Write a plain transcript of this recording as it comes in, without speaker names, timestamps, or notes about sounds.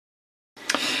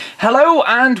Hello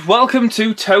and welcome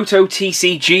to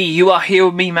TotoTCG. You are here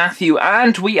with me, Matthew,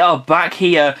 and we are back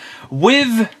here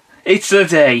with... It's the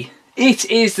day. It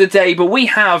is the day, but we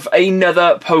have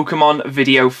another Pokemon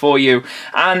video for you,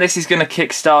 and this is going to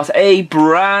kickstart a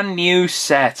brand new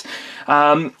set.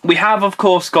 We have, of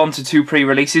course, gone to 2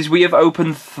 pre-releases. We have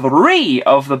opened 3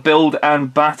 of the Build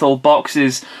and Battle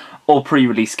boxes or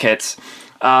pre-release kits.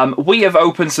 We have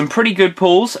opened some pretty good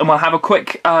pulls, and we'll have a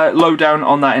quick lowdown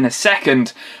on that in a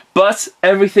second. But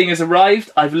everything has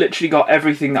arrived. I've literally got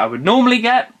everything that I would normally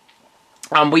get,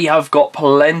 and we have got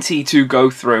plenty to go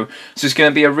through. So it's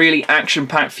going to be a really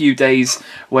action-packed few days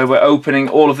where we're opening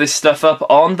all of this stuff up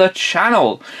on the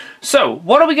channel. So,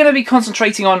 what are we going to be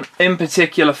concentrating on in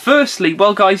particular? Firstly,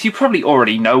 well guys, you probably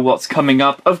already know what's coming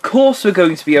up. Of course we're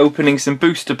going to be opening some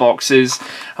booster boxes.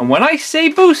 And when I say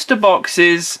booster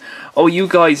boxes, oh, you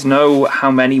guys know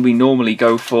how many we normally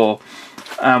go for.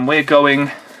 We're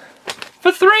going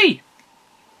for 3.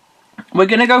 We're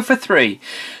going to go for 3.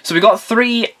 So we've got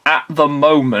 3 at the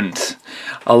moment.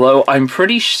 Although I'm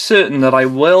pretty certain that I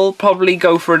will probably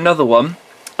go for another one.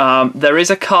 There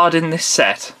is a card in this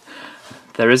set.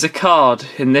 There is a card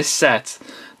in this set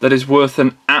that is worth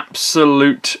an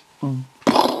absolute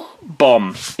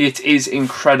bomb. It is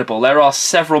incredible. There are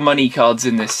several money cards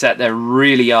in this set. There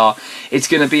really are. It's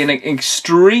going to be an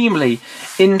extremely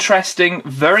interesting,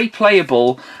 very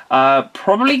playable,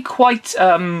 probably quite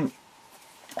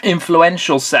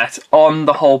influential set on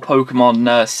the whole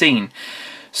Pokemon scene.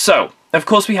 So, of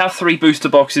course, we have 3 booster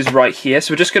boxes right here,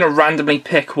 so we're just going to randomly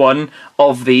pick one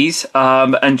of these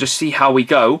and just see how we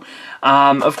go.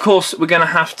 Of course, we're going to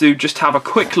have to just have a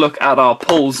quick look at our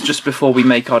pulls just before we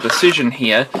make our decision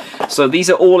here. So these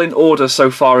are all in order so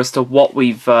far as to what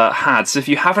we've had. So if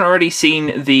you haven't already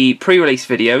seen the pre-release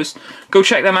videos, go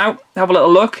check them out, have a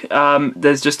little look.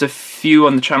 There's just a few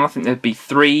on the channel. I think there'd be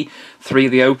three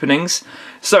of the openings.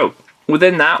 So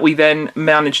within that, we then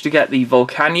managed to get the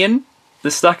Volcanion,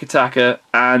 the Stack Attacker,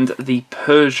 and the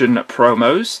Persian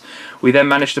promos. We then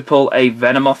managed to pull a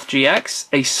Venomoth GX,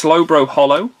 a Slowbro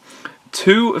Holo,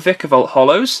 2 Vikavolt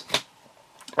Holos,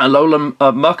 a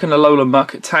Alola Muck and Alola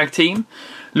Muck tag team,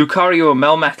 Lucario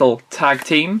Melmetal tag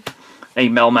team, a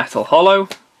Melmetal Holo,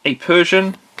 a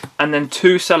Persian, and then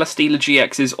 2 Celesteela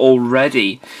GXs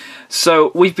already.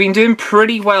 So we've been doing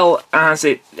pretty well as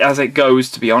it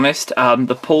goes, to be honest.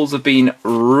 The pulls have been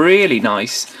really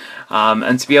nice,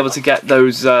 and to be able to get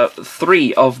those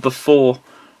 3 of the 4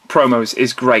 promos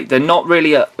is great. They're not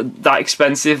really that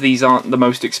expensive. These aren't the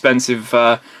most expensive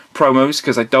promos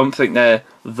because I don't think they're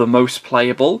the most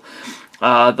playable.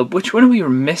 Which one are we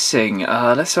missing?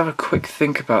 Let's have a quick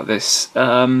think about this.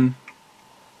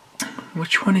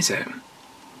 Which one is it?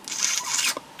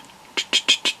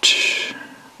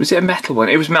 Was it a metal one?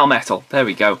 It was Melmetal. There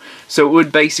we go. So it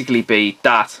would basically be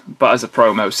that, but as a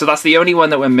promo. So that's the only one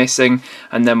that we're missing,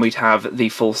 and then we'd have the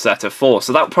full set of 4.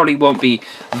 So that probably won't be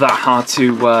that hard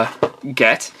to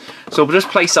get. So we'll just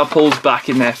place our pulls back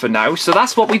in there for now. So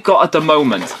that's what we've got at the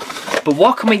moment. But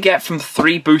what can we get from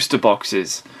 3 booster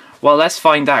boxes? Well, let's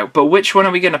find out. But which one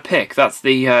are we going to pick? That's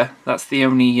the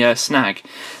only snag.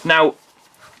 Now,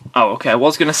 oh, okay, I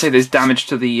was going to say there's damage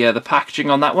to the packaging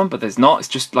on that one, but there's not. It's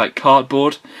just like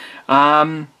cardboard.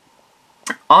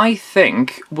 I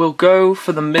think we'll go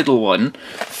for the middle one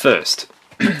first,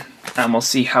 and we'll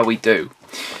see how we do.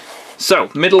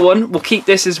 So, middle one, we'll keep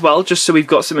this as well, just so we've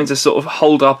got something to sort of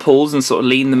hold our pulls and sort of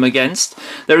lean them against.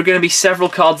 There are going to be several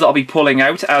cards that I'll be pulling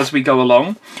out as we go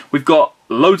along. We've got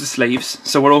loads of sleeves,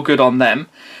 so we're all good on them.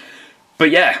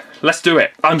 But yeah, let's do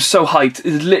it. I'm so hyped.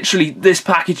 Literally, this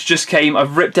package just came.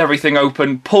 I've ripped everything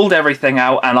open, pulled everything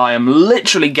out, and I am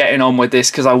literally getting on with this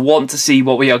because I want to see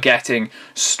what we are getting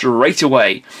straight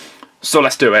away. So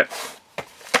let's do it.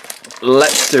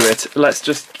 Let's do it. Let's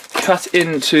just cut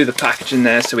into the packaging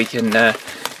there so we can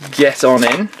get on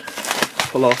in.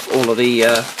 Pull off all of the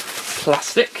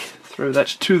plastic. Throw that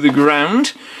to the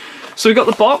ground. So we've got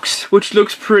the box, which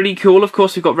looks pretty cool. Of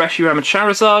course, we've got Reshiram and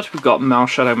Charizard. We've got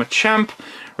Malshadow Machamp.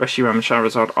 Reshiram and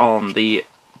Charizard on the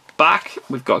back.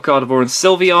 We've got Gardevoir and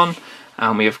Sylveon.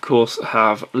 And we, of course,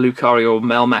 have Lucario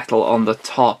Melmetal on the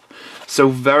top. So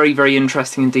very, very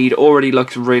interesting indeed. Already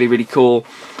looks really, really cool.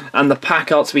 And the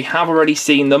pack arts, we have already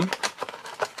seen them.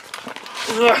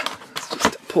 Let's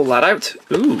just pull that out.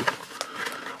 Ooh.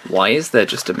 Why is there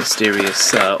just a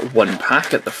mysterious 1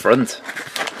 pack at the front?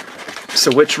 So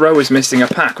which row is missing a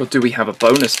pack, or do we have a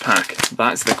bonus pack?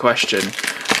 That's the question.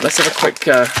 Let's have a quick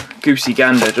goosey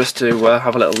gander just to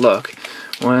have a little look.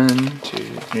 1, 2,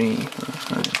 3, 4,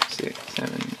 5, 6,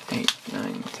 7, 8,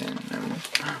 9, 10, 11,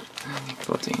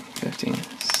 14, 15,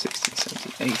 16,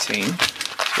 17, 18.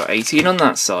 Got 18 on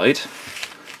that side.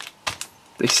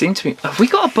 They seem to be... Have we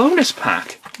got a bonus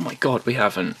pack? Oh my god, we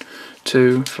haven't.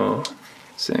 2, 4,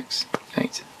 6,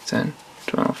 8, 10,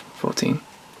 12, 14,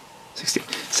 16,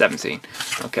 17.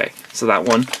 Okay, so that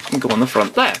one can go on the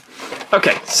front there.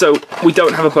 Okay, so we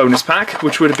don't have a bonus pack,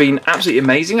 which would have been absolutely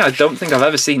amazing. I don't think I've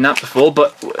ever seen that before,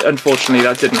 but unfortunately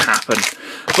that didn't happen.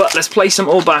 But let's place them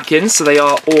all back in so they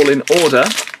are all in order.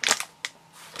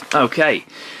 Okay,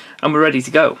 and we're ready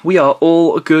to go. We are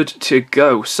all good to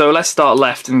go. So let's start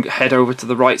left and head over to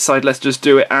the right side. Let's just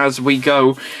do it as we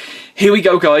go. Here we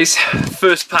go, guys.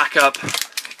 First pack up.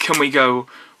 Can we go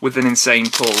with an insane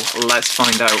pull? Let's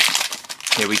find out.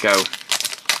 Here we go.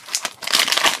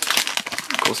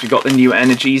 Of course, we got the new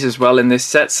energies as well in this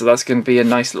set, so that's going to be a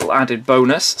nice little added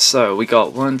bonus. So we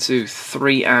got 1, 2,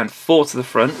 3, and 4 to the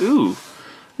front. Ooh, look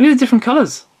at the different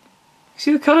colours.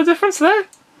 See the colour difference there?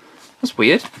 That's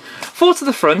weird. 4 to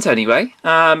the front anyway,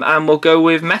 and we'll go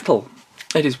with metal.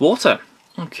 It is water.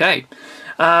 Okay.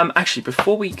 Actually,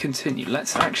 before we continue,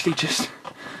 let's actually just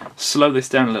slow this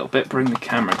down a little bit, bring the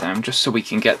camera down, just so we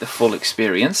can get the full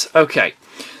experience. Okay,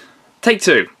 take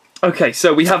 2. Okay,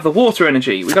 so we have the water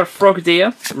energy. We got a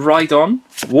Frogadier, Rhydon,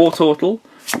 Wartortle,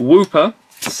 Wooper,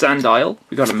 Sandile.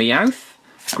 We got a Meowth,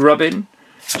 Grubbin,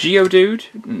 Geodude.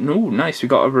 Ooh, nice. We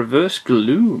got a Reverse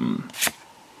Gloom.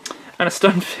 And a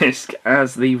Stunfisk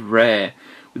as the rare,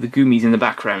 with the Goomies in the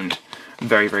background.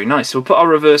 Very, very nice. So we'll put our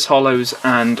reverse hollows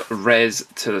and res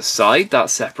to the side.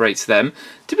 That separates them.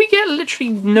 Did we get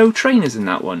literally no trainers in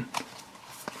that one?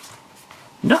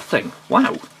 Nothing.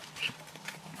 Wow.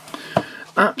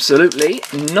 Absolutely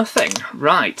nothing.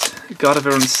 Right.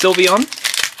 Gardevoir and Sylveon.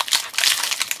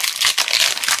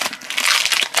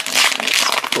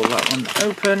 Let's pull that one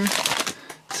open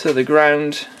to the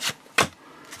ground.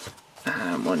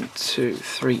 1, 2,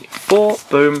 3, 4.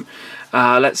 Boom.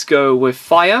 Let's go with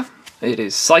fire. It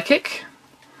is Psychic.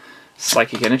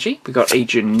 Psychic Energy. We got a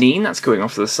Janine, that's going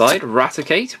off to the side.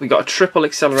 Raticate. We got a triple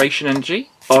acceleration energy.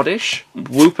 Oddish.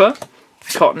 Wooper.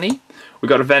 Cottony. We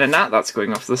got a Venonat, that's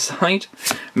going off to the side.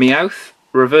 Meowth.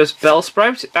 Reverse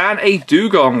Bellsprout. And a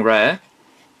Dugong rare.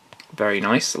 Very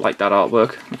nice. I like that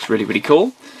artwork. Looks really, really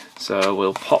cool. So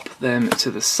we'll pop them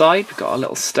to the side. We've got a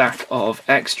little stack of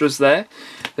extras there.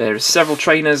 There are several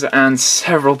trainers and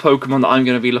several Pokemon that I'm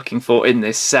going to be looking for in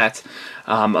this set.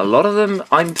 A lot of them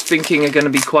I'm thinking are going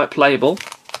to be quite playable,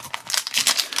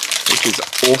 which is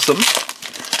awesome.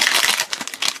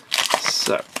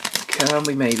 So, can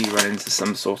we maybe run into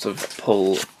some sort of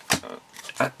pull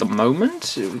at the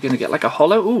moment? Are we going to get like a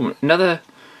holo? Ooh, another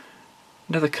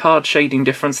card shading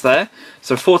difference there.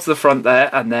 So 4 to the front there,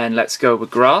 and then let's go with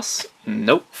grass.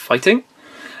 Nope, fighting.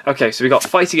 Okay, so we got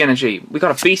fighting energy. We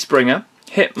got a Beastbringer,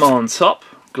 Hitmontop,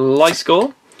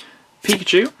 Gliscor,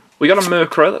 Pikachu. We got a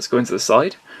Murkrow, that's going to the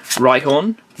side.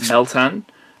 Rhyhorn, Meltan,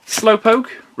 Slowpoke,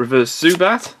 Reverse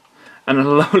Zubat, and a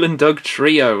Alolan Dug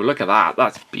trio. Look at that,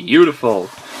 that's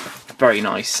beautiful. Very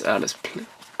nice. Let's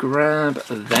grab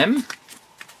them.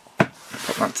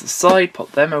 Put that to the side,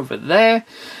 pop them over there.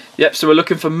 Yep, so we're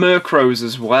looking for Murkrows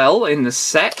as well in the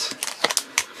set.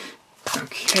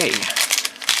 Okay,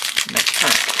 next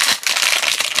pack.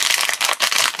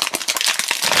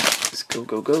 Let's go,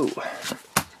 go, go.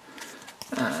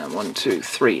 1, 2,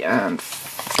 3, and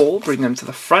 4. Bring them to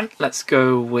the front. Let's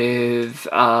go with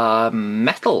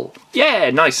Metal. Yeah,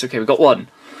 nice. Okay, we got 1.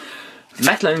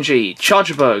 Metal Energy,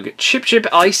 Chargebug, Chip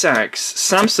Ice Axe,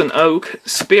 Samson Oak,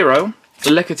 Spearow,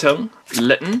 Lickitung,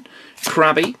 Litten,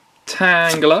 Krabby,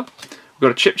 Tangler. We've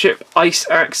got a Chip Ice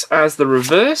Axe as the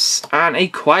reverse, and a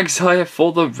Quagsire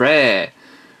for the rare.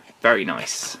 Very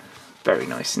nice. Very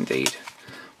nice indeed.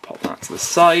 Pop that to the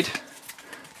side.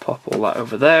 Pop all that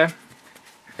over there.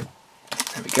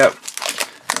 There we go.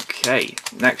 Okay,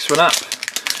 next one up.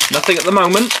 Nothing at the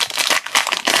moment.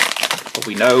 But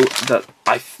we know that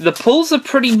the pulls are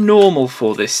pretty normal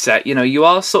for this set. You know, you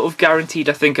are sort of guaranteed,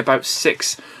 I think, about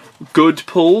 6 good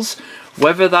pulls.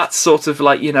 Whether that's sort of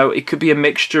like, you know, it could be a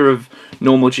mixture of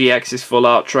normal GXs, full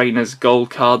art trainers, gold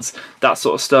cards, that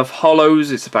sort of stuff. Hollows,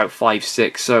 it's about 5,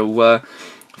 6. So,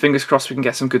 fingers crossed we can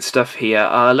get some good stuff here.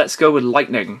 Let's go with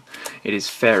Lightning. It is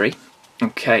Fairy.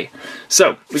 Okay,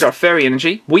 so we got Fairy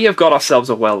Energy. We have got ourselves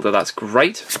a Welder, that's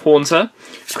great. Haunter,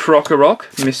 Krokorok,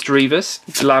 Misdreavus,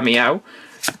 Glameow,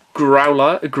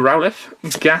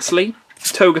 Growlithe, Ghastly,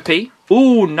 Togepi.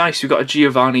 Ooh, nice, we got a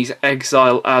Giovanni's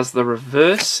Exile as the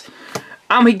reverse.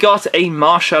 And we got a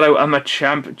Marshadow and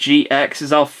Machamp GX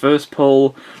as our first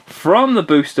pull from the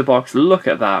booster box. Look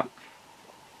at that.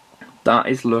 That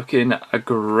is looking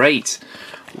great.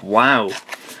 Wow.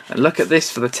 And look at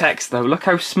this for the text though. Look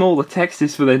how small the text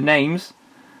is for their names.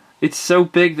 It's so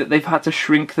big that they've had to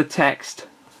shrink the text.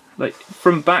 Like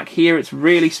from back here it's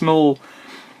really small.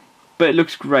 but it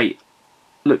looks great.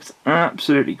 Looks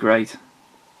absolutely great.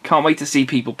 Can't wait to see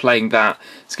people playing that.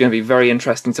 It's going to be very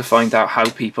interesting to find out how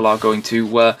people are going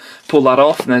to pull that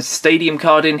off. And there's a stadium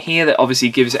card in here that obviously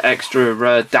gives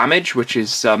extra damage, which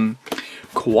is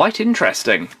quite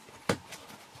interesting.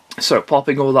 So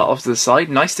popping all that off to the side.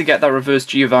 Nice to get that reverse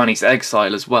Giovanni's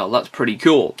Exile as well. That's pretty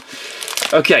cool.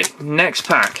 Okay, next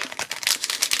pack.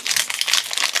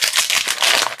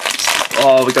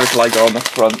 Oh, we got a Gligar on the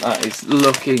front. That is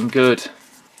looking good.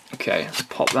 Okay, let's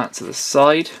pop that to the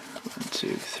side. 1,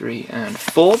 2, 3, and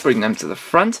 4. Bring them to the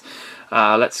front.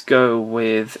 Let's go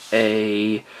with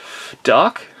a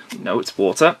dark. No, it's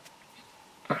water.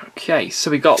 Okay,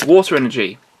 so we got Water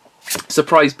Energy,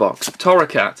 Surprise Box,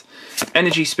 Torracat,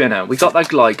 Energy Spinner. We got that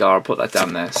Gligar. I'll put that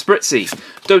down there. Spritzy,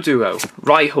 Doduo,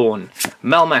 Rhyhorn,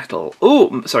 Melmetal.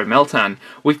 Oh, sorry, Meltan.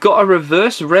 We've got a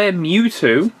reverse rare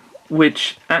Mewtwo,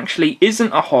 which actually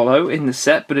isn't a holo in the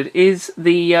set, but it is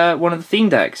the one of the theme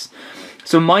decks.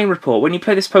 So Mind Report, when you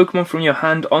play this Pokemon from your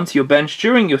hand onto your bench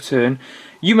during your turn,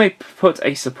 you may put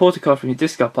a supporter card from your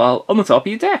discard pile on the top of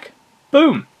your deck.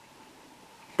 Boom!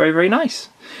 Very, very nice.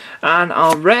 And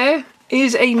our rare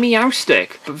is a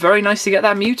Meowstic, but very nice to get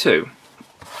that Mewtwo.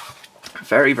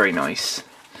 Very, very nice.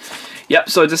 Yep,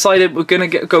 so I decided we're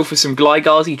going to go for some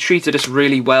Glygars. He treated us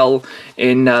really well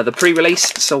in the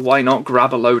pre-release, so why not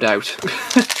grab a load out?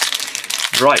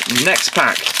 Right, next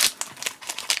pack.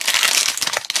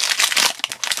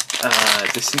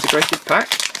 Disintegrated pack.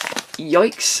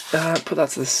 Yikes. Put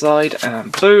that to the side,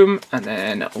 and boom. And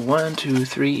then 1, 2,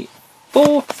 3,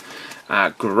 4.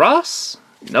 Grass.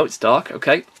 No, it's dark.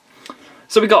 Okay.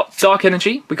 So we got Dark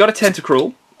Energy. We got a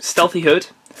Tentacruel, Stealthy Hood,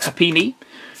 Happiny,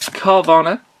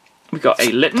 Carvana. We got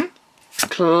a Litten,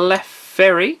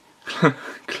 Clefairy,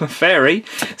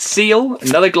 Seal,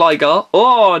 another Gligar.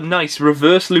 Oh, nice.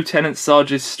 Reverse Lieutenant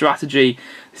Sarge's Strategy.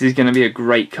 This is going to be a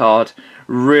great card.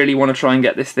 Really want to try and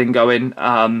get this thing going.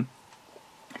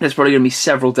 There's probably going to be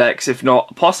several decks, if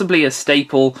not possibly a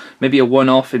staple, maybe a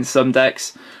one-off in some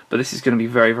decks. But this is going to be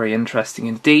very, very interesting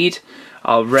indeed.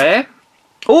 Our rare.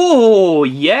 Oh,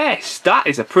 yes, that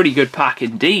is a pretty good pack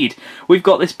indeed. We've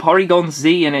got this Porygon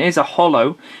Z, and it is a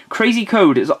holo. Crazy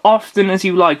Code. As often as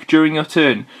you like during your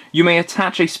turn, you may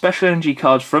attach a special energy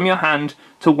card from your hand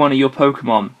to one of your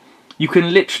Pokemon. You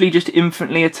can literally just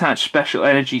infinitely attach special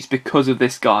energies because of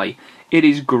this guy. It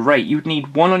is great. You'd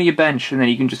need one on your bench, and then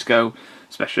you can just go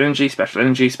special energy, special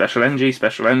energy, special energy,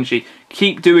 special energy.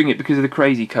 Keep doing it because of the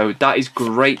Crazy Code. That is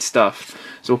great stuff.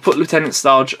 So we'll put Lieutenant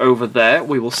Sarge over there.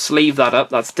 We will sleeve that up.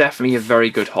 That's definitely a very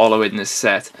good holo in this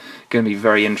set. Going to be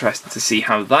very interested to see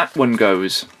how that one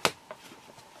goes.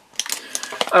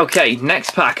 Okay,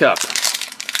 next pack up.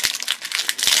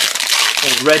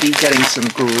 Already getting some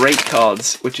great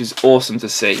cards, which is awesome to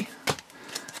see.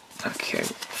 Okay,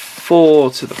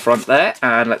 4 to the front there,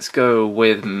 and let's go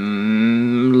with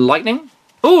Lightning.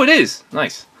 Oh, it is!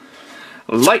 Nice.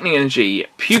 Lightning Energy,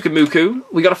 Pyukumuku.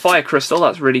 We got a Fire Crystal,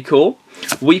 that's really cool.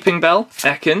 Weeping Bell,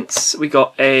 Ekans. We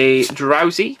got a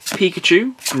Drowsy,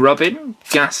 Pikachu, Grubbin,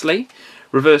 Ghastly,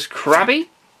 Reverse Krabby,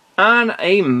 and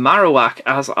a Marowak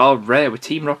as our rare with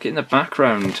Team Rocket in the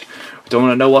background. Don't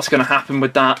want to know what's going to happen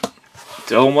with that.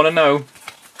 Don't want to know.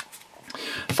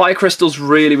 Fire Crystal's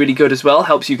really, really good as well.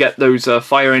 Helps you get those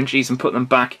fire energies and put them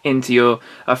back into your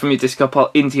from your discard pile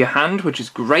into your hand, which is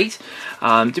great.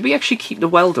 Did we actually keep the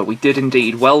Welder? We did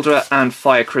indeed. Welder and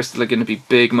Fire Crystal are going to be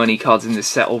big money cards in this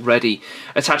set already.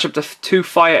 Attach up to 2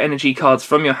 fire energy cards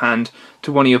from your hand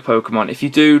to one of your Pokemon. If you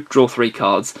do, draw 3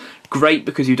 cards. Great,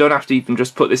 because you don't have to even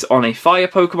just put this on a fire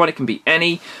Pokemon. It can be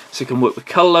any, so it can work with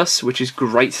colourless, which is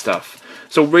great stuff.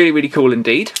 So really, really cool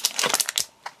indeed.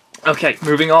 Okay,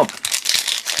 moving on.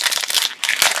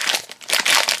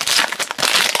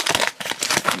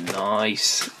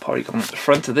 Nice. Porygon at the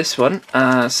front of this one.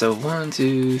 So 1,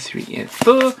 2, 3, and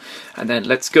 4. And then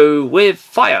let's go with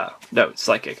Fire. No, it's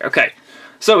Psychic. Okay.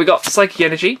 So we got Psychic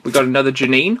Energy. We got another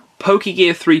Janine.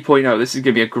 Pokegear 3.0. This is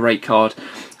going to be a great card.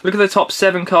 Look at the top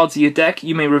 7 cards of your deck.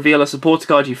 You may reveal a supporter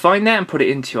card you find there and put it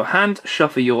into your hand.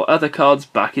 Shuffle your other cards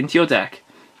back into your deck.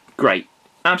 Great.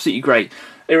 Absolutely great.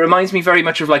 It reminds me very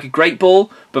much of like a Great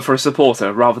Ball, but for a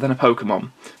supporter rather than a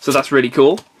Pokemon. So that's really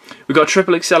cool. We've got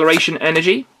Triple Acceleration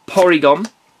Energy, Porygon,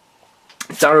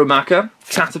 Darumaka,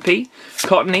 Caterpie,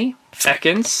 Cottony,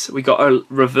 Ekans. We got a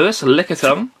reverse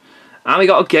Lickitung, and we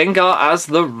got a Gengar as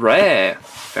the rare.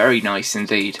 Very nice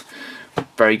indeed.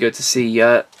 Very good to see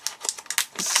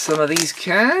some of these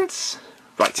cards.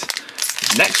 Right,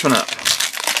 next one up.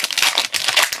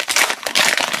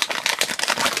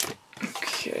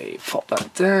 Okay, pop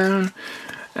that down.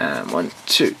 1,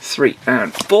 2, 3,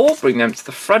 and 4. Bring them to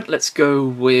the front. Let's go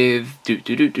with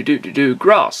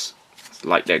Grass.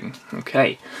 Lightning.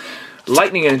 Okay.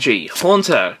 Lightning Energy,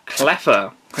 Haunter,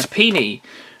 Cleffer, Happini,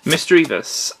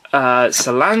 Mischievous,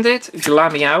 Salandit,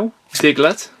 Glameow,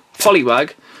 Diglett,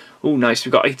 Poliwag. Oh, nice.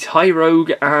 We've got a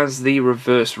Tyrogue as the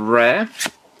reverse rare.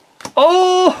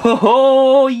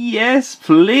 Oh, yes,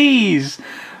 please.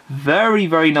 Very,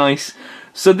 very nice.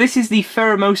 So this is the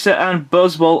Pheromosa and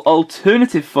Buzzwole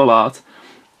alternative full art.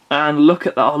 And look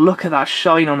at that. Oh, look at that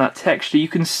shine on that texture. You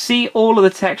can see all of the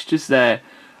textures there.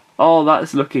 Oh,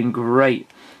 that's looking great.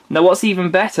 Now what's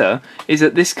even better is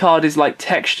that this card is like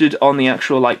textured on the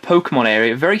actual like Pokemon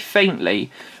area very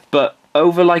faintly, but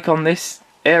over like on this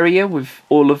area with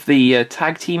all of the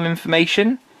tag team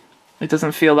information, it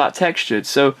doesn't feel that textured.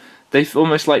 So they've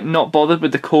almost like not bothered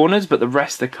with the corners, but the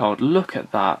rest of the card, look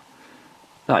at that.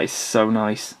 That is so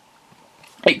nice.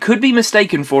 It could be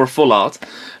mistaken for a full art,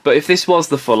 but if this was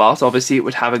the full art, obviously it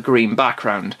would have a green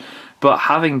background. But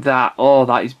having that, oh,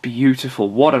 that is beautiful.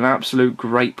 What an absolute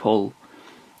great pull.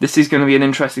 This is going to be an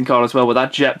interesting card as well with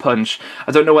that Jet Punch.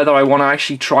 I don't know whether I want to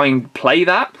actually try and play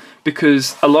that,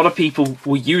 because a lot of people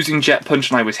were using Jet Punch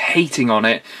and I was hating on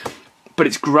it. But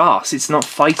it's grass, it's not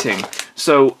fighting.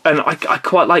 So, and I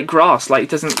quite like grass. Like it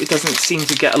doesn't seem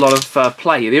to get a lot of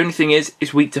play. The only thing is,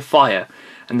 it's weak to fire.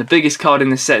 And the biggest card in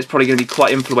this set is probably going to be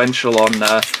quite influential on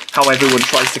how everyone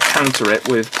tries to counter it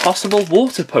with possible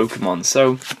water Pokemon.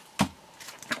 So,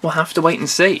 we'll have to wait and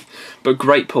see. But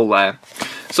great pull there.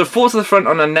 So 4 to the front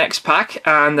on the next pack,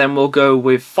 and then we'll go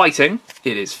with fighting.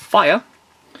 It is fire.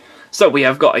 So we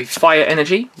have got a Fire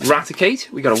Energy, Raticate,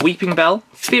 we got a Weeping Bell,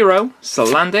 Fearow,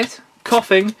 Salandit,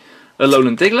 Coughing, a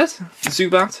Alolan Diglett,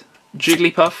 Zubat,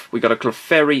 Jigglypuff, we got a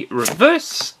Clefairy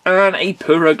Reverse, and a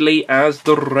Purugly as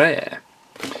the rare.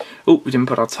 Oh, we didn't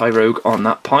put our Tyrogue on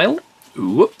that pile.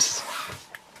 Whoops.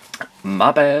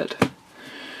 My bad.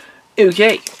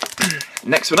 Okay.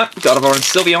 Next one up, we got our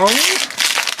Sylveon.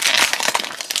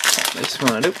 This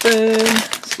one open,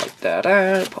 slide that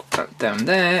out, pop that down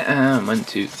there, and 1,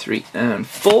 2, 3, and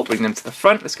 4, bring them to the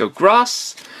front. Let's go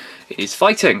grass. It is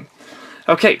fighting.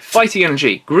 Okay, Fighting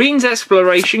Energy. Green's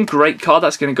Exploration, great card,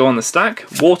 that's going to go on the stack.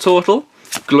 Wartortle,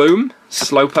 Gloom,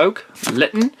 Slowpoke,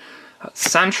 Litten,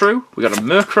 Sandshrew, we got a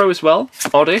Murkrow as well,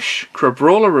 Oddish,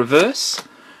 Crabrawler Reverse.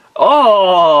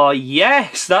 Oh,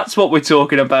 yes, that's what we're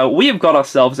talking about. We have got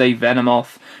ourselves a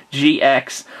Venomoth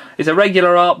GX. It's a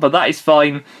regular art, but that is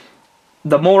fine.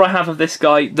 The more I have of this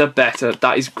guy, the better.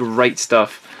 That is great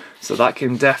stuff. So that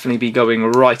can definitely be going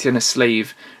right in a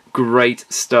sleeve. Great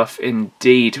stuff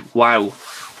indeed. Wow.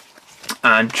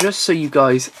 And just so you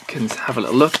guys can have a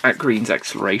little look at Green's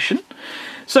Exploration.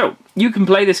 So, you can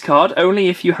play this card only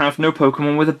if you have no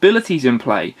Pokemon with abilities in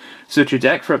play. Search your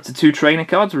deck for up to 2 trainer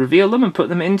cards, reveal them and put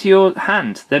them into your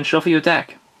hand. Then shuffle your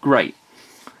deck. Great.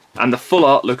 And the full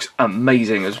art looks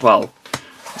amazing as well.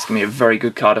 It's going to be a very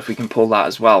good card if we can pull that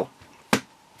as well.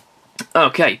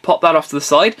 Okay, pop that off to the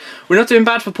side. We're not doing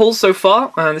bad for pulls so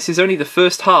far, and this is only the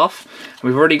first half.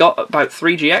 We've already got about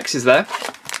 3 GXs there.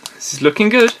 This is looking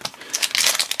good.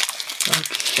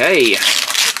 Okay.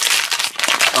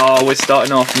 Oh, we're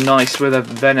starting off nice with a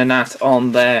Venonat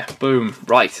on there. Boom.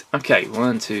 Right. Okay,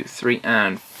 1, 2, 3,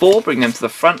 and 4. Bring them to the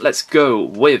front. Let's go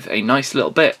with a nice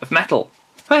little bit of metal.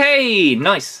 Hey,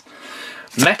 nice.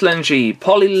 Metal Energy,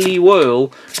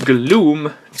 Poliwhirl,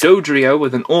 Gloom, Dodrio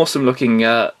with an awesome looking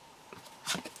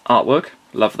artwork,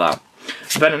 love that.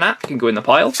 Venonat can go in the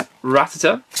pile.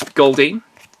 Rattata, Goldeen,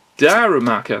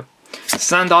 Darumaka,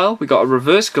 Sandile, we got a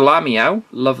reverse Glameow,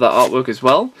 love that artwork as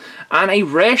well, and a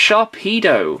rare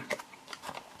Sharpedo.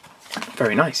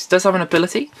 Very nice. Does have an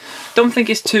ability. Don't think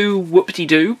it's too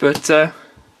whoop-de-doo, but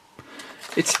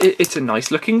it's a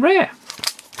nice looking rare.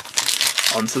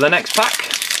 On to the next pack.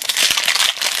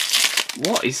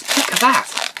 What is? Look at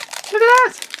that! Look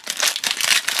at that!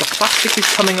 The plastic is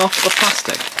coming off the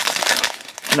plastic.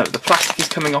 No, the plastic is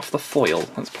coming off the foil.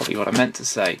 That's probably what I meant to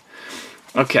say.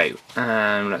 Okay,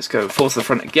 let's go 4 to the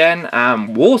front again.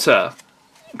 Water.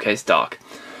 Okay, it's dark.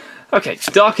 Okay,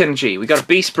 Dark Energy. We got a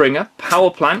Beastbringer,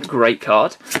 Power Plant, great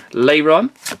card.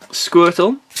 Leyron,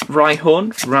 Squirtle,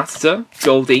 Rhyhorn, Rattata,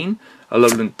 Goldeen, a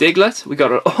Alolan Diglett. We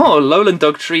got a Alolan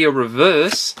Dugtrio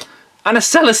Reverse, and a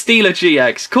Celesteela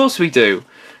GX. Of course we do.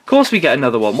 Of course we get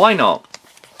another one. Why not?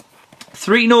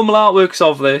 3 normal artworks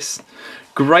of this.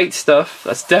 Great stuff.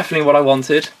 That's definitely what I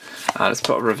wanted. Let's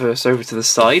put a reverse over to the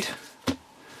side.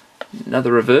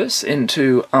 Another reverse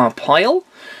into our pile.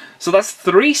 So that's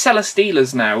 3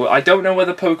 Celesteelas now. I don't know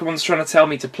whether Pokemon's trying to tell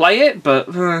me to play it,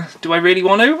 but do I really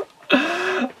want to?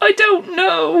 I don't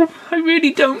know. I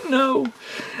really don't know.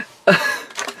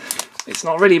 It's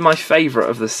not really my favourite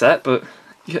of the set, but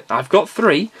I've got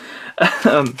 3.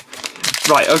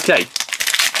 Right, okay.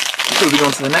 Moving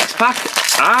on to the next pack.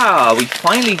 Ah, we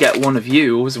finally get one of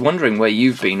you. I was wondering where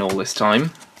you've been all this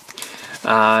time.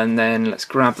 And then let's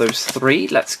grab those 3.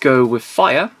 Let's go with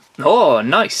fire. Oh,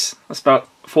 nice. That's about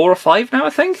 4 or 5 now, I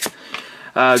think.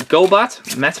 Golbat,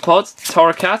 Metapod,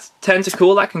 Torracat,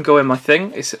 Tentacool, that can go in my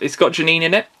thing. It's got Janine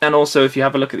in it. And also, if you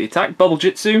have a look at the attack, Bubble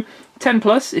Jitsu, 10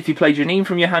 plus. If you play Janine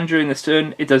from your hand during this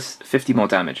turn, it does 50 more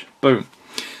damage. Boom.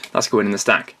 That's going in the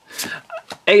stack.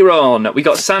 Aeron, we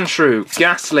got Sandshrew,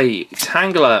 Ghastly,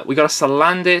 Tangler, we got a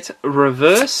Salandit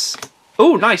reverse.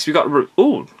 Oh, nice, we got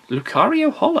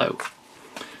Lucario Hollow.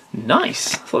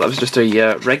 Nice. I thought that was just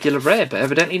a regular rare, but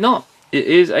evidently not. It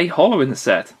is a Hollow in the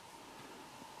set.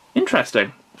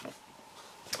 Interesting.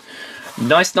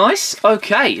 Nice, nice.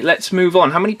 Okay, let's move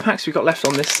on. How many packs we got left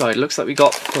on this side? Looks like we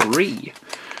got 3.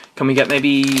 Can we get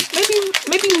maybe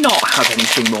not have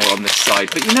anything more on this side?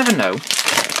 But you never know.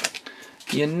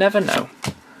 You never know.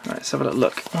 Right, let's have a little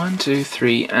look. 1, 2,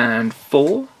 3, and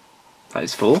 4. That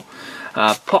is 4.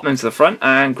 Pop them to the front,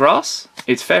 and grass.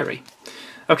 It's fairy.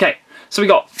 Okay, so we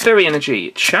got Fairy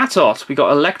Energy, Chatot, we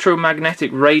got Electromagnetic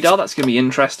Radar, that's going to be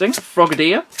interesting.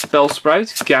 Frogadier,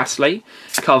 Bellsprout, Ghastly,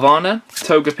 Carvana,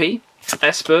 Togepi,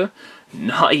 Esper.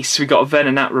 Nice, we got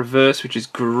Venonat Reverse, which is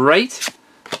great.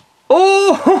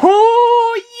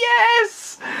 Oh,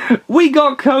 yes! We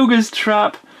got Koga's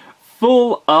Trap.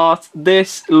 Full art.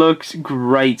 This looks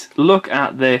great. Look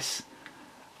at this.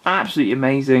 Absolutely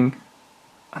amazing.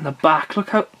 And the back, look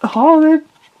how... Oh,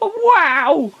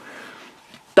 wow!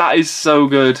 That is so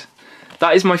good.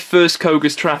 That is my first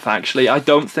Koga's Trap, actually. I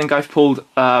don't think I've pulled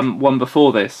one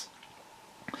before this.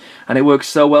 And it works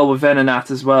so well with Venonat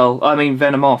as well. I mean,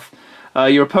 Venomoth.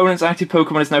 Your opponent's active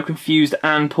Pokemon is now confused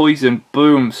and poisoned.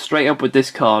 Boom. Straight up with this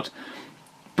card.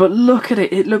 But look at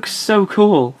it. It looks so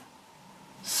cool.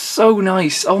 So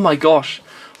nice. Oh my gosh.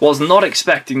 Was not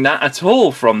expecting that at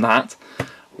all from that.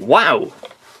 Wow.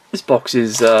 This box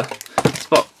is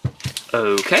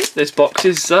okay. This box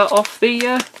is off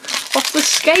the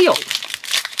scale.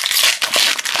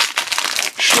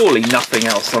 Surely nothing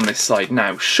else on this side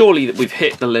now. Surely that we've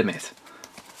hit the limit.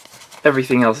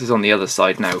 Everything else is on the other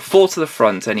side now. 4 to the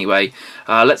front anyway.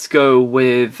 Let's go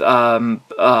with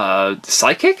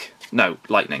Psychic? No,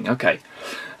 Lightning. Okay.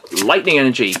 Lightning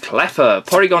Energy, Cleffa,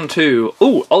 Porygon 2,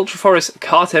 Ultra Forest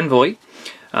Cart Envoy.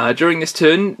 During this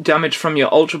turn, damage from your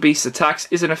Ultra Beast attacks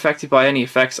isn't affected by any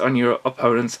effects on your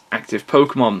opponent's active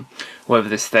Pokemon. Whether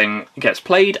this thing gets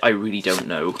played, I really don't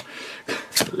know.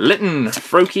 Litten,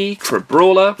 Froakie,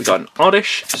 Crabrawler, we got an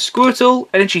Oddish, Squirtle,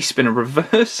 Energy Spinner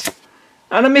Reverse,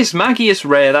 and a Miss Magius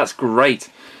rare, that's great.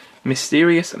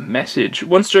 Mysterious Message.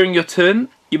 Once during your turn,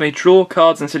 you may draw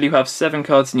cards until you have 7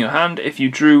 cards in your hand. If you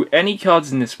drew any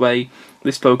cards in this way,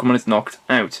 this Pokemon is knocked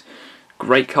out.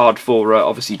 Great card for,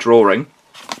 obviously, drawing.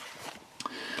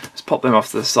 Let's pop them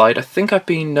off to the side. I think I've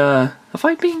been, have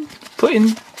I been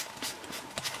putting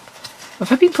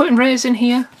rares in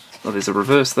here? Oh, there's a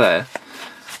reverse there.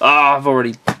 Ah, I've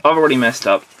already messed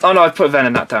up. Oh no, I've put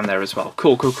Venonat down there as well.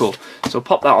 Cool, cool, cool. So I'll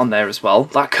pop that on there as well.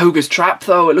 That Koga's Trap,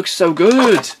 though, it looks so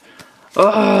good.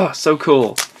 Oh, so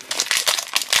cool.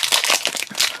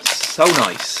 So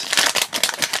nice.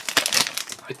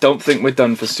 I don't think we're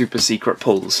done for super secret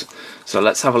pulls. So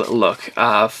let's have a little look.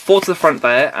 4 to the front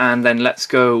there, and then let's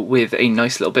go with a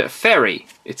nice little bit of Fairy.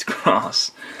 It's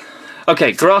grass.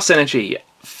 Okay, Grass Energy.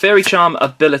 Fairy Charm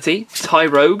ability,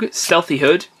 Tyrogue, Stealthy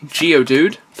Hood,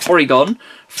 Geodude, Porygon,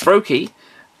 Froakie,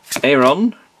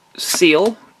 Aeron,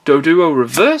 Seal, Doduo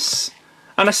Reverse,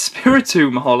 and a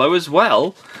Spiritomb Hollow as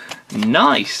well.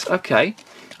 Nice, okay.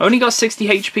 Only got 60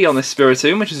 HP on this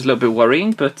Spiritomb, which is a little bit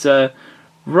worrying, but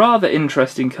rather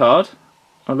interesting card,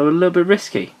 although a little bit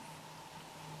risky.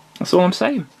 That's all I'm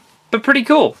saying. But pretty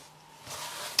cool.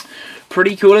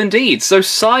 Pretty cool indeed. So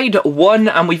side 1,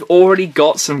 and we've already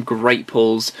got some great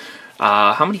pulls.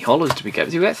 How many hollows did we get?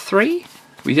 Did we get 3?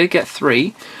 We did get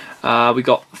 3. We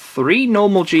got 3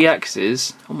 normal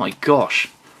GXs. Oh my gosh.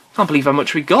 Can't believe how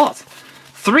much we got.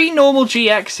 3 normal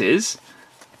GXs.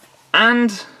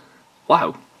 And,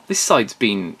 wow, this side's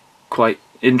been quite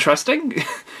interesting.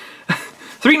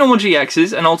 3 normal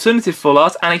GXs, an alternative full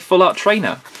art, and a full art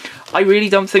trainer. I really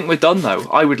don't think we're done though.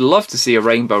 I would love to see a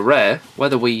rainbow rare.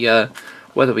 Whether we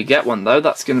get one though,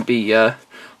 that's going to be the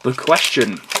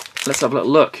question. Let's have a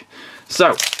little look.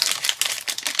 So,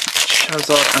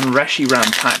 Charizard and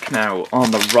Reshiram pack now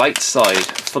on the right side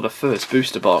for the first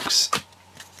booster box.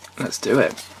 Let's do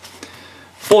it.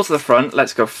 4 to the front.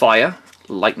 Let's go Fire,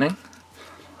 Lightning.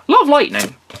 A lot of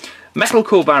lightning. Metal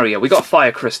Core Barrier, we got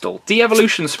Fire Crystal.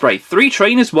 De-Evolution Spray, 3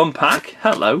 trainers, 1 pack.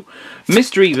 Hello.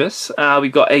 Misdreavus,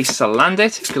 we've got a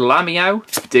Salandit, Glameow,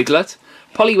 Diglett,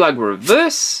 Poliwag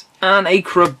Reverse, and a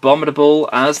Crabominable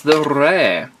as the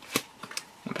rare.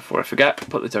 And before I forget,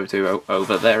 put the Toto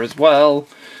over there as well.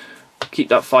 Keep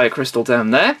that Fire Crystal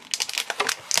down there.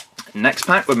 Next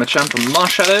pack with Machamp and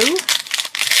Marshadow.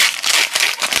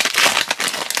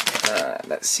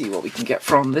 Let's see what we can get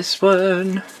from this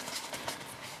one.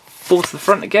 4 to the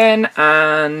front again,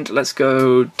 and let's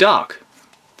go Dark.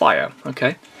 Fire,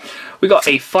 okay. We got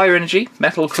a Fire Energy,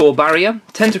 Metal Core Barrier,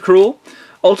 Tentacruel,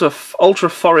 Ultra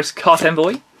Forest Cart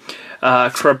Envoy,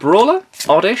 Crabrawler,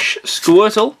 Oddish,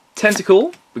 Squirtle,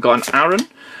 Tentacool. We got an Aaron,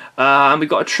 and we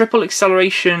got a Triple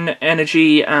Acceleration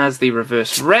Energy as the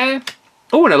reverse rare.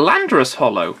 Oh, and a Landorus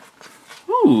Holo.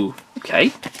 Ooh,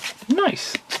 okay,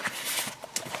 nice.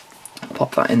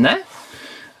 Pop that in there.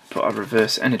 Put our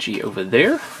reverse energy over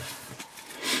there.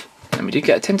 And we did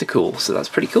get a Tentacool, so that's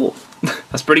pretty cool.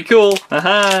 That's pretty cool.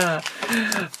 Aha!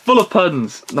 Full of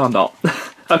puns. No, I'm not.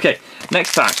 Okay,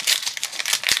 next pack.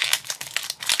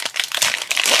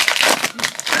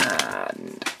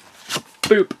 And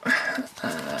boop.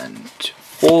 And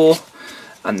 4.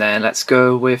 And then let's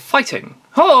go with Fighting.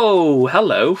 Oh,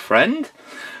 hello, friend.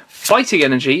 Fighting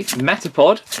Energy,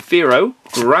 Metapod, Fearow,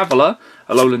 Graveler,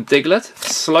 Alolan Diglett,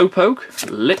 Slowpoke,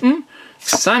 Litten,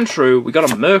 Sandshrew, we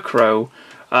got a Murkrow,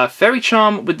 Fairy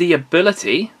Charm with the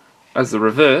ability as the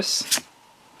reverse.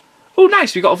 Oh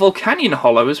nice, we got a Volcanion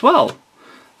Holo as well.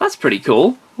 That's pretty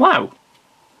cool. Wow.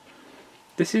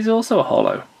 This is also a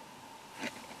holo.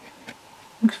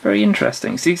 Looks very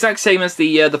interesting. It's the exact same as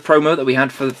the promo that we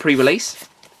had for the pre-release.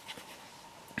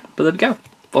 But there we go.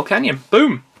 Volcanion.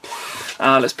 Boom.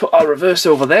 Let's put our reverse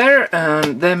over there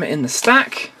and them in the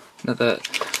stack. Another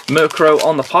Murkrow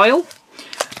on the pile.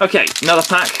 Okay, another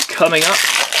pack coming up.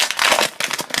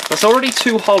 That's already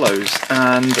 2 holos,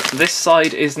 and this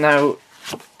side is now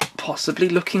possibly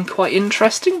looking quite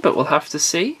interesting, but we'll have to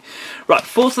see. Right,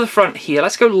 4 to the front here.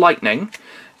 Let's go Lightning.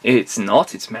 It's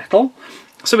not, it's Metal.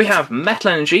 So we have Metal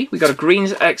Energy. We got a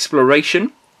Green's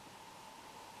Exploration.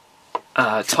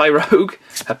 Tyrogue,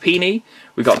 Happiny.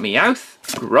 We got Meowth,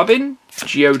 Grubbin,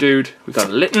 Geodude. We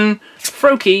got Litten,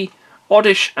 Froakie,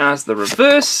 Oddish as the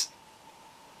reverse.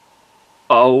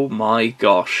 Oh my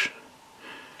gosh.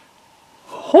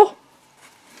 Oh.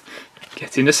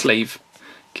 Get in the sleeve.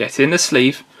 Get in the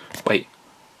sleeve. Wait.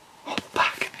 Oh, the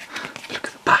back. Look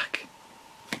at the back.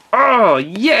 Oh,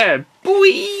 yeah,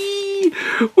 boy!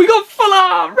 We got full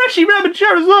art! Reshiram and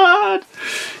Charizard!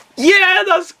 Yeah,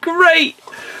 that's great!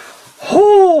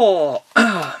 Oh!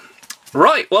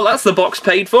 Right, well, that's the box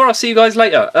paid for. I'll see you guys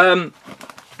later.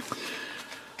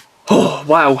 Oh,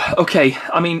 wow. Okay,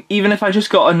 I mean, even if I just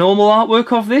got a normal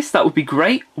artwork of this, that would be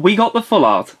great. We got the full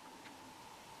art.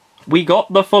 We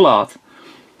got the full art.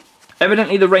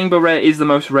 Evidently, the Rainbow Rare is the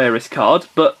most rarest card,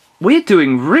 but we're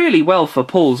doing really well for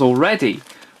pulls already.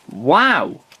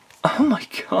 Wow. Oh my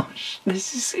gosh,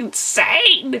 this is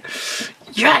insane.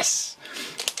 Yes.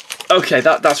 Okay,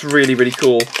 that's really, really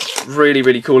cool. Really,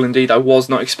 really cool indeed. I was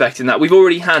not expecting that. We've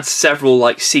already had several,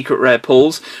 like, secret rare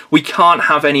pulls. We can't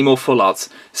have any more full arts.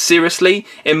 Seriously,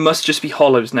 it must just be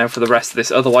holos now for the rest of this.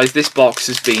 Otherwise, this box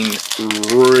has been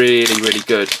really, really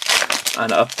good.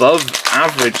 And above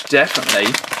average,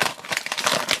 definitely.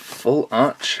 Full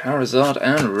art Charizard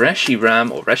and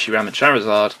Reshiram, or Reshiram and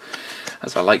Charizard,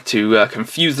 as I like to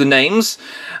confuse the names.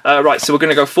 Right, so we're going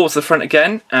to go 4 to the front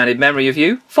again, and in memory of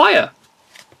you, Fire.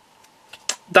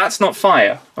 That's not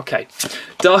Fire. Okay.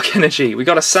 Dark Energy. We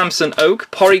got a Samson Oak,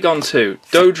 Porygon 2,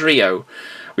 Dodrio.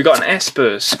 We got an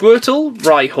Esper, Squirtle,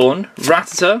 Rhyhorn,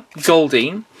 Rattata,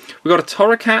 Goldeen. We got a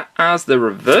Torracat as the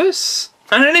reverse,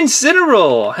 and an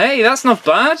Incineroar. Hey, that's not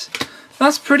bad.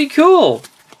 That's pretty cool.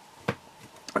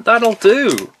 That'll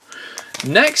do.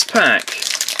 Next pack.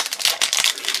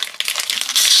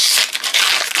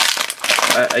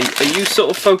 Are you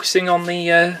sort of focusing on the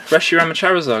Reshiram and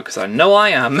Charizard? Because I know I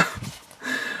am.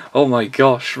 Oh my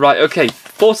gosh. Right, okay.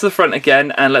 4 to the front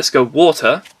again, and let's go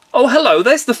Water. Oh, hello,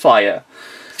 there's the Fire.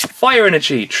 Fire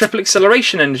Energy, Triple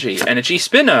Acceleration Energy, Energy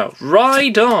Spinner,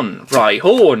 Rhydon,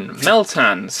 Rhyhorn,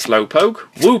 Meltan, Slowpoke,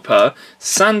 Wooper,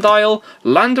 Sandile,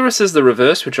 Landorus as the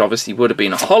reverse, which obviously would have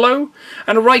been a holo,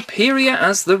 and a Rhyperior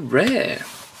as the rare.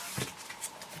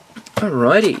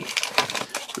 Alrighty.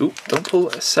 Oop, don't pull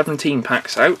 17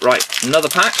 packs out. Right, another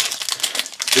pack.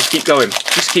 Just keep going.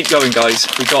 Just keep going, guys.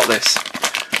 We got this.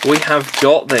 We have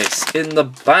got this in the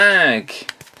bag.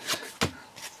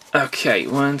 Okay,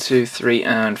 1, 2, 3,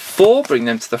 and 4. Bring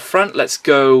them to the front. Let's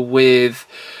go with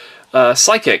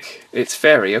Psychic. It's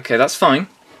Fairy. Okay, that's fine.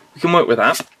 We can work with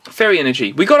that. Fairy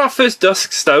Energy. We got our first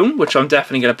Dusk Stone, which I'm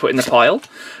definitely going to put in the pile.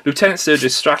 Lieutenant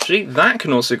Surge's Strategy. That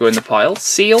can also go in the pile.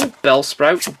 Seal,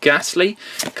 Bellsprout, Ghastly,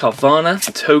 Carvana,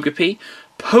 Togepi,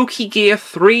 Pokegear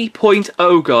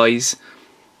 3.0, guys.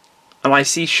 And I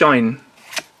see shine.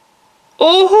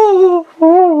 Oh,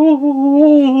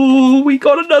 we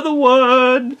got another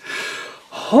one.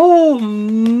 Oh,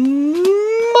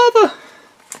 mother.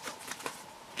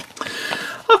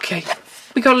 Okay,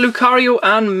 we got Lucario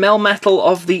and Melmetal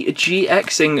of the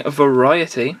GXing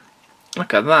variety.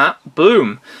 Look at that.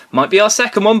 Boom. Might be our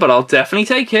second one, but I'll definitely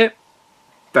take it.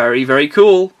 Very, very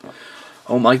cool.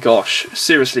 Oh my gosh.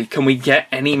 Seriously, can we get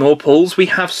any more pulls? We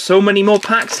have so many more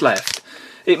packs left.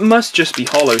 It must just be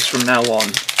holos from now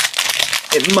on.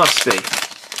 It must be.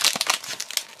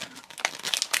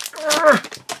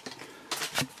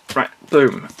 Right,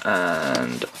 boom.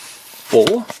 And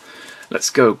 4. Let's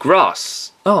go.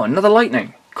 Grass. Oh, another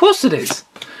lightning. Of course it is.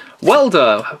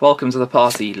 Welder, welcome to the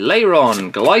party.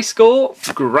 Lairon, Gliscor,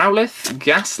 Growlithe,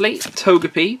 Ghastly,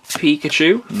 Togepi,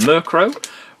 Pikachu, Murkrow,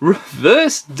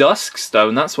 Reverse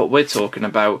Duskstone, that's what we're talking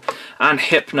about, and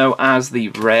Hypno as the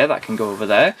rare, that can go over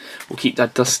there. We'll keep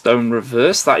that Duskstone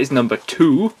reverse, that is number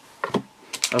 2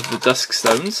 of the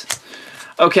Duskstones.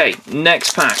 Okay,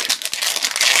 next pack.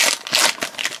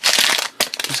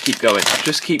 Just keep going,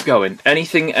 just keep going.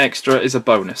 Anything extra is a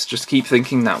bonus, just keep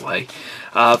thinking that way.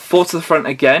 4 to the front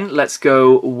again. Let's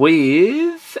go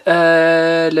with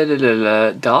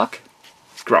Dark.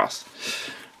 It's grass.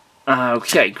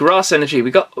 Okay, grass energy. We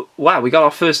got we got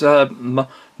our first Mo.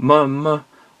 We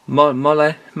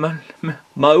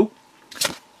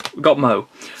got Mo.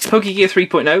 Pokegear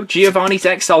 3.0, Giovanni's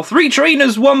XL, 3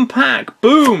 trainers, 1 pack.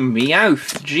 Boom,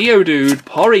 Meowth, Geodude,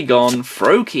 Porygon,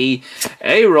 Froakie,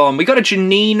 Aeron. We got a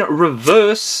Janine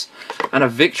reverse. And a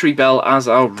Victory Bell as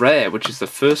our rare, which is the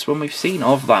first one we've seen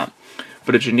of that.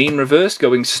 But a Janine reverse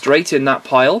going straight in that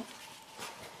pile.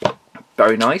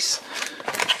 Very nice.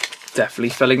 Definitely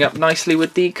filling up nicely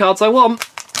with the cards I want.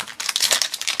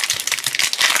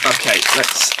 Okay,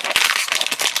 let's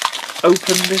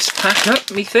open this pack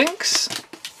up, methinks.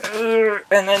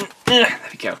 And then, there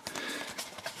we go.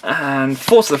 And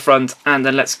 4 to the front, and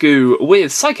then let's go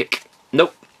with Psychic.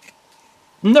 Nope.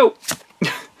 Nope.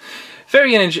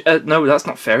 Fairy Energy, no, that's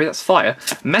not Fairy, that's Fire.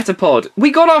 Metapod.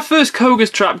 We got our first Koga's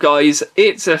Trap, guys.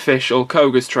 It's official.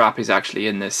 Koga's Trap is actually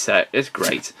in this set. It's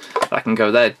great. That can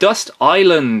go there. Dust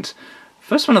Island.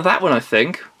 First one of that one, I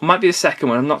think. Might be the second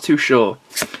one, I'm not too sure.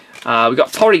 We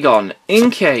got Porygon,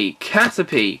 Inkay,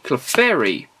 Caterpie,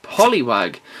 Clefairy,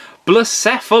 Poliwag,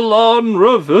 Blacephalon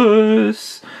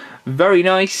reverse. Very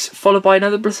nice. Followed by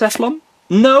another Blacephalon.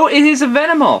 No, it is a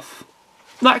Venomoth.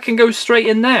 That can go straight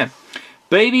in there.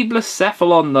 Baby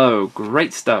Blacephalon, though.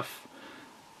 Great stuff.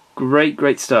 Great,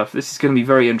 great stuff. This is going to be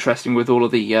very interesting with all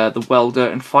of the Welder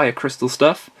and Fire Crystal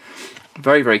stuff.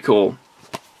 Very, very cool.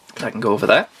 That can go over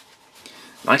there.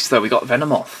 Nice, though. We got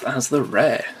Venomoth as the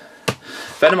rare.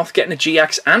 Venomoth getting a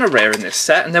GX and a rare in this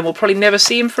set, and then we'll probably never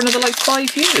see him for another, like,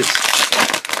 5 years.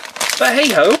 But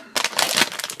hey-ho.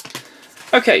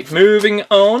 Okay, moving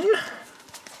on.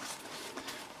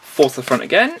 4 to the front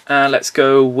again. Let's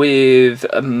go with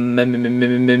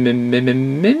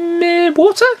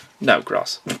water? No,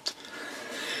 grass.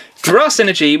 Grass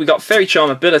energy. We got Fairy Charm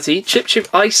ability, Chip Chip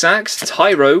Ice Axe,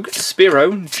 Tyrogue,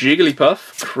 Spearow,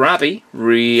 Jigglypuff, Krabby,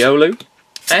 Riolu,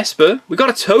 Esper. We got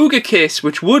a Togekiss,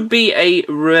 which would be a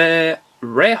rare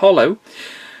holo,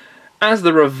 as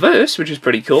the reverse, which is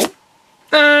pretty cool,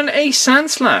 and a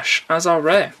Sandslash as our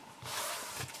rare.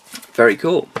 Very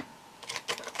cool.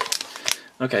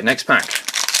 Okay, next pack.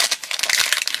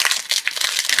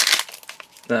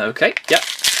 Okay, yep.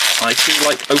 I see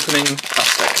like opening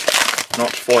plastic,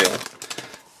 not foil.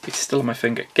 It's still on my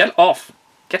finger. Get off!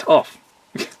 Get off!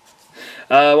 What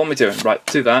am I doing? Right,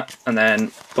 do that, and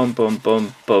then boom, boom,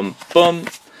 boom, boom, boom.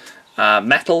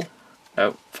 Metal.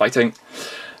 No, fighting.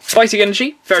 Fighting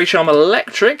energy. Fairy Charm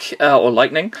Electric, or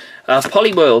Lightning.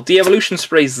 Poliwhirl, De-Evolution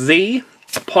Spray Z.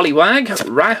 Poliwag,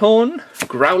 Rhyhorn,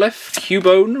 Growlithe,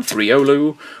 Cubone,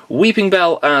 Riolu, Weeping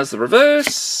Bell as the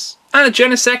reverse, and a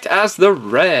Genesect as the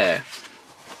rare.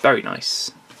 Very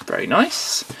nice. Very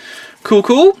nice. Cool,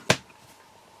 cool.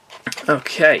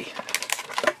 Okay.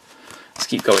 Let's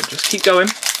keep going. Just keep going.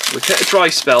 We've hit a dry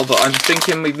spell, but I'm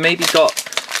thinking we've maybe got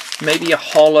a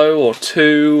holo or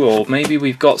 2, or maybe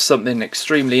we've got something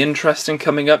extremely interesting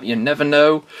coming up. You never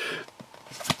know.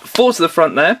 4 to the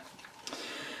front there.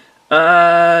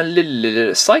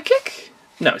 Psychic?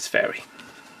 No, it's Fairy.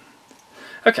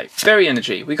 Okay, Fairy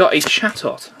Energy. We got a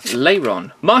Chatot,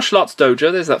 Lairon, Martial Arts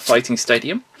Dojo, there's that fighting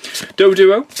stadium,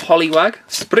 Doduo, Poliwag,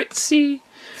 Spritzy,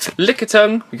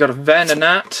 Lickitung, we got a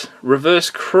Venonat, Reverse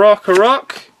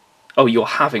Krokorok. Oh, you're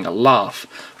having a laugh.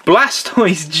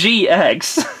 Blastoise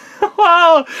GX.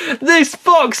 Wow, this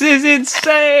box is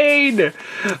insane!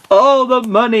 Oh, the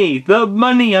money, the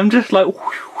money. I'm just like,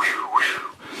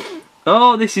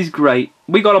 oh, this is great.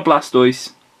 We got a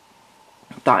Blastoise.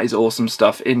 That is awesome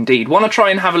stuff indeed. Want to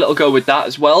try and have a little go with that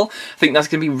as well. I think that's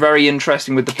going to be very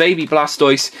interesting with the baby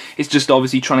Blastoise. It's just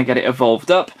obviously trying to get it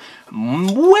evolved up.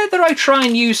 Whether I try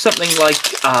and use something like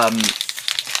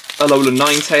Alolan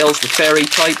Ninetales, the fairy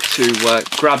type, to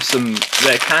grab some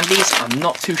rare candies, I'm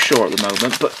not too sure at the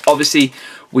moment. But obviously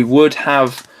we would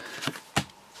have...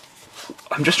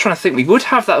 I'm just trying to think. We would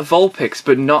have that Vulpix,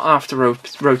 but not after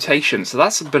rotation. So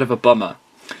that's a bit of a bummer.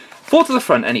 4 to the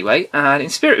front anyway, and in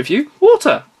Spirit of You,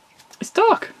 Water. It's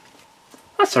dark.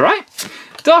 That's alright.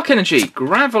 Dark Energy,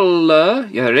 Graveler,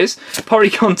 yeah there it is,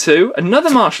 Porygon 2, another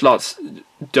Martial Arts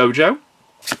Dojo,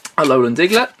 Alolan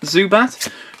Diglett, Zubat,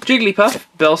 Jigglypuff,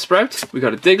 Bellsprout, we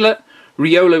got a Diglett,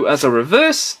 Riolu as a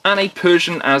reverse, and a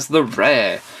Persian as the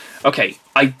rare. Okay,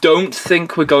 I don't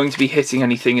think we're going to be hitting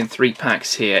anything in 3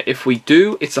 packs here. If we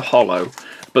do, it's a holo,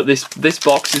 but this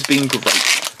box has been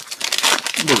great.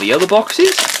 Will the other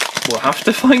boxes? We'll have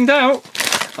to find out.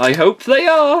 I hope they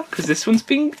are, because this one's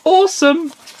been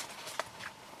awesome.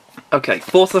 Okay,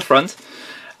 4 to the front.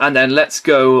 And then let's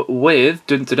go with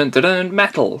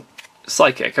Metal.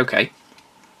 Psychic, okay.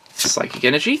 Psychic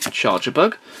Energy, Charger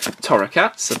Bug,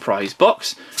 Torracat, Surprise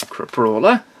Box,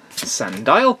 Craprawler,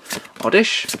 Sandile,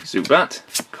 Oddish, Zubat,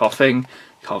 Coughing,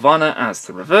 Carvana as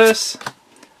the reverse.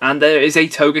 And there is a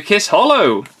Togekiss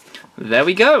holo. There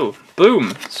we go.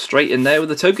 Boom. Straight in there with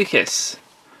the Togekiss.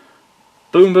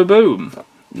 Boom, boom, boom.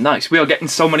 Nice. We are getting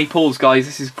so many pulls, guys.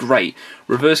 This is great.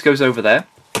 Reverse goes over there.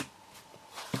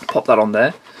 Pop that on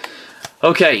there.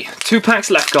 Okay, 2 packs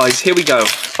left, guys. Here we go.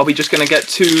 Are we just going to get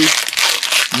 2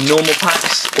 normal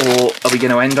packs, or are we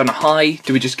going to end on a high?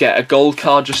 Do we just get a gold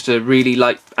card just to really,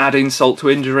 like, add insult to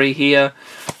injury here?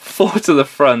 4 to the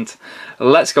front.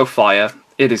 Let's go fire.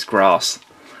 It is grass.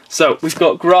 So, we've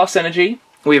got Grass Energy.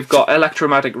 We've got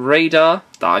Electromagnetic Radar.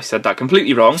 I said that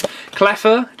completely wrong.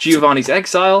 Cleffer, Giovanni's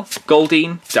Exile,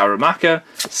 Goldeen, Darumaka,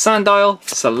 Sandile,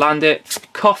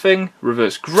 Salandit, Coughing,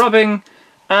 Reverse Grubbing,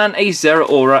 and a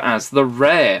Zeraora as the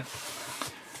rare.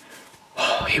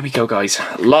 Oh, here we go, guys.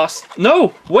 Last...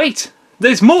 No! Wait!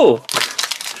 There's more!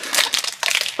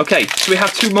 Okay, so we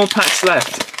have 2 more packs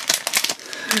left.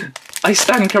 I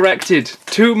stand corrected.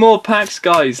 2 more packs,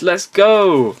 guys. Let's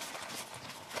go!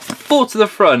 4 to the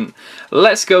front.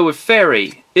 Let's go with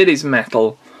Fairy. It is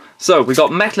Metal. So, we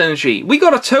got Metal Energy. We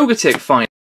got a Togetic finally.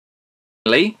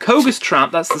 Koga's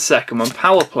Trap, that's the second one.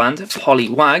 Power Plant,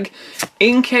 Poliwag.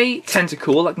 Inkay,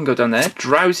 Tentacool, that can go down there.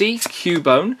 Drowsy,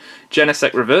 Cubone.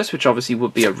 Genesect Reverse, which obviously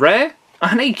would be a rare.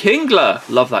 And a Kingler.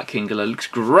 Love that Kingler. Looks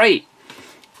great.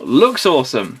 Looks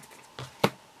awesome.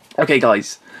 Okay,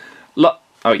 guys.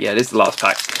 Oh, yeah, it is the last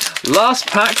pack. Last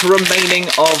pack remaining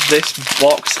of this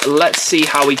box. Let's see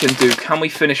how we can do. Can we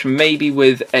finish maybe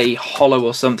with a holo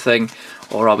or something?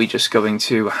 Or are we just going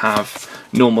to have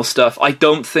normal stuff? I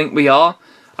don't think we are.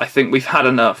 I think we've had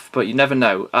enough, but you never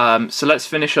know. So let's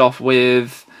finish off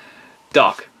with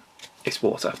Dark. It's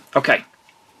water. Okay.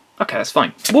 Okay, that's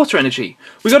fine. Water Energy.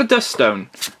 We got a Dust Stone.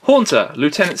 Haunter.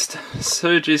 Lieutenant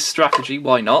Surge's Strategy.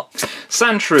 Why not?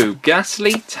 Sandshrew.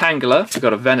 Ghastly. Tangler. We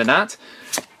got a Venonat.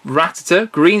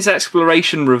 Rattata, Green's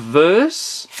Exploration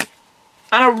Reverse,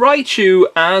 and a Raichu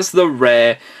as the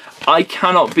rare. I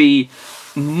cannot be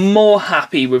more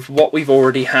happy with what we've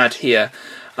already had here.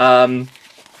 Not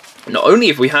only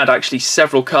have we had actually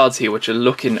several cards here which are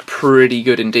looking pretty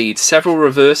good indeed. Several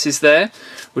reverses there,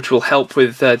 which will help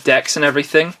with decks and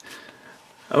everything.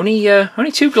 Only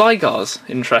 2 Glygars,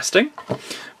 interesting.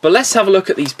 But let's have a look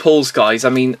at these pulls, guys. I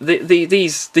mean,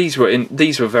 these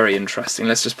were very interesting.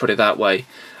 Let's just put it that way.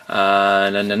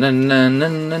 Right,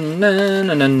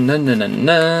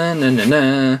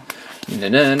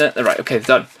 okay,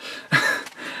 done.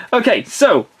 Okay,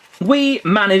 so we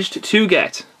managed to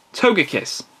get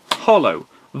Togekiss, holo,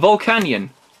 Volcanion,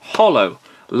 holo,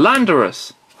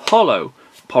 Landorus, holo,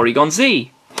 Porygon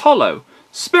Z, holo,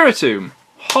 Spiritomb,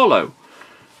 holo,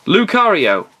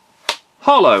 Lucario,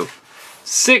 holo.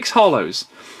 6 holos.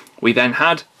 We then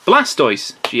had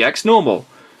Blastoise, GX normal.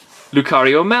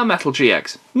 Lucario Melmetal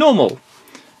GX, normal.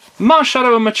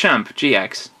 Marshadow and Machamp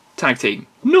GX, tag team,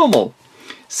 normal.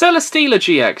 Celesteela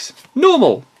GX,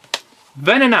 normal.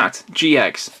 Venonat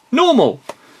GX, normal.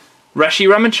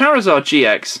 Reshiram and Charizard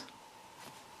GX,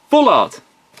 full art.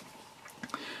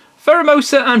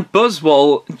 Pheromosa and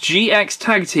Buzzwole GX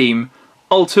tag team,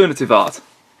 alternative art.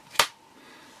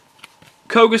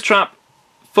 Koga's Trap,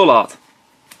 full art.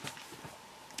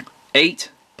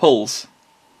 8 pulls.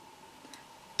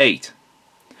 8.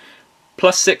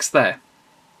 Plus 6 there.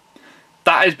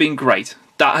 that has been great.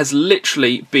 That has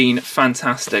literally been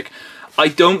fantastic. I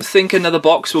don't think another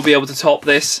box will be able to top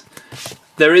this.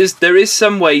 There is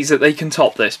some ways that they can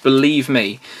top this, believe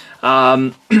me.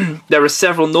 There are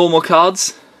several normal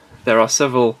cards. There are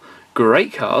several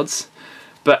great cards.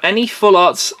 But any full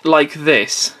arts like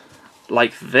this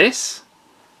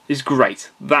is great.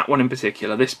 That one in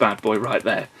particular, this bad boy right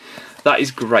there. That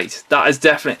is great. That is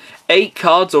definitely 8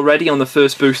 cards already on the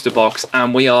first booster box,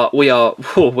 and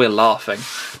we're laughing.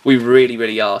 We really,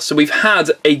 really are. So we've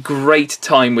had a great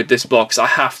time with this box, I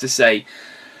have to say.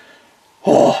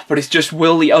 Oh, but it's just,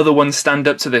 will the other ones stand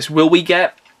up to this? Will we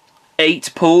get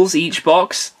 8 pulls each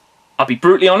box? I'll be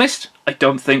brutally honest, I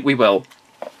don't think we will.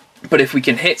 But if we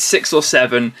can hit 6 or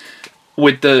 7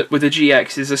 with the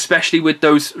GXs, especially with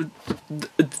those,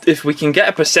 if we can get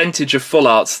a percentage of full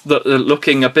arts that are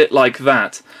looking a bit like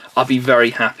that, I'll be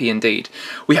very happy indeed.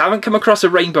 We haven't come across a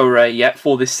rainbow rare yet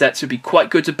for this set, so it'd be quite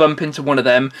good to bump into one of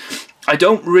them. I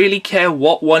don't really care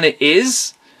what one it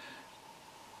is,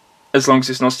 as long as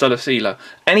it's not Stella.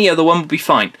 Any other one would be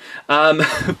fine.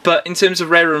 But in terms of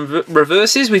rare and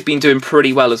reverses, we've been doing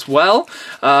pretty well as well.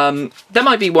 There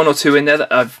might be 1 or 2 in there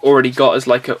that I've already got as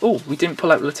like a... Oh, we didn't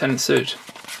pull out Lieutenant Surge.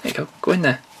 There you go. Go in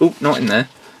there. Oh, not in there.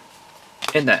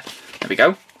 In there. There we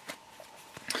go.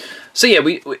 So yeah,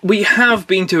 we have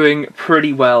been doing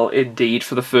pretty well indeed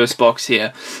for the first box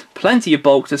here. Plenty of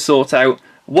bulk to sort out.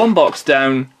 1 box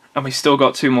down. And we've still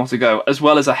got 2 more to go, as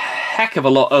well as a heck of a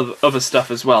lot of other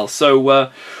stuff as well. So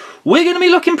we're going to be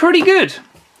looking pretty good.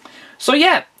 So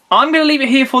yeah, I'm going to leave it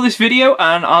here for this video,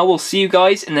 and I will see you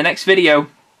guys in the next video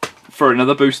for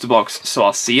another booster box. So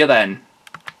I'll see you then.